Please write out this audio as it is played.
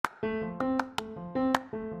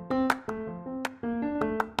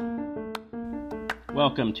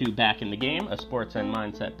Welcome to Back in the Game, a sports and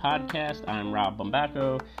mindset podcast. I'm Rob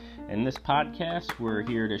Bombacco. In this podcast, we're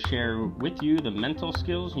here to share with you the mental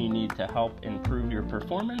skills you need to help improve your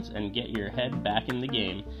performance and get your head back in the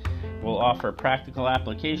game. We'll offer practical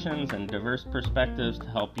applications and diverse perspectives to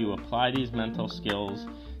help you apply these mental skills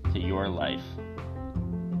to your life.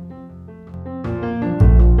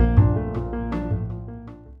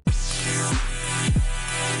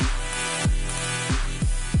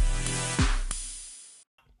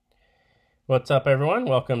 What's up, everyone?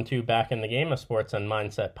 Welcome to Back in the Game, a sports and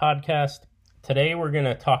mindset podcast. Today, we're going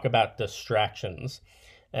to talk about distractions.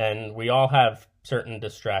 And we all have certain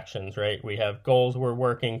distractions, right? We have goals we're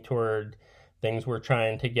working toward, things we're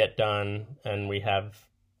trying to get done, and we have,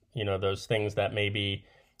 those things that maybe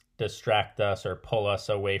distract us or pull us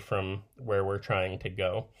away from where we're trying to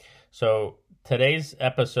go. So today's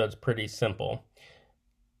episode's pretty simple.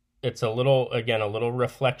 It's a little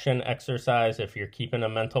reflection exercise. If you're keeping a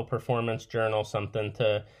mental performance journal, something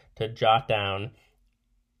to jot down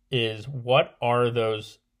is, what are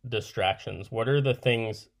those distractions? What are the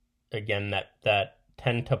things, again, that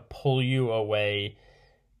tend to pull you away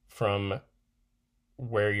from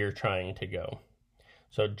where you're trying to go?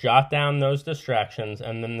 So jot down those distractions.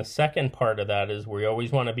 And then the second part of that is, we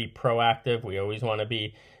always want to be proactive. We always want to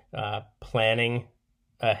be planning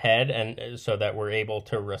ahead, and so that we're able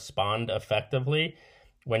to respond effectively.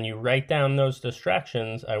 When you write down those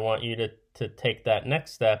distractions, I want you to take that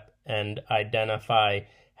next step and identify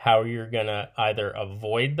how you're going to either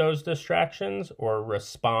avoid those distractions or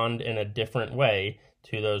respond in a different way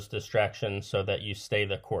to those distractions so that you stay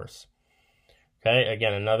the course. Okay,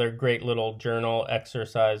 again, another great little journal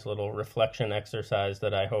exercise, little reflection exercise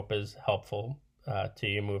that I hope is helpful to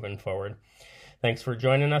you moving forward. Thanks for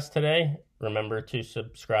joining us today. Remember to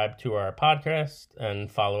subscribe to our podcast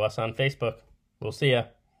and follow us on Facebook. We'll see ya.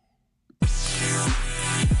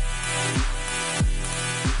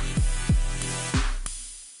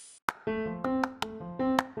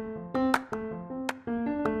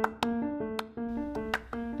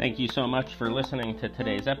 Thank you so much for listening to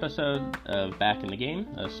today's episode of Back in the Game,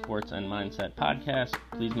 a sports and mindset podcast.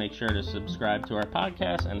 Please make sure to subscribe to our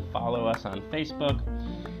podcast and follow us on Facebook.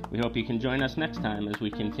 We hope you can join us next time as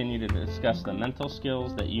we continue to discuss the mental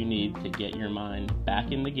skills that you need to get your mind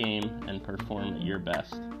back in the game and perform at your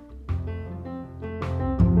best.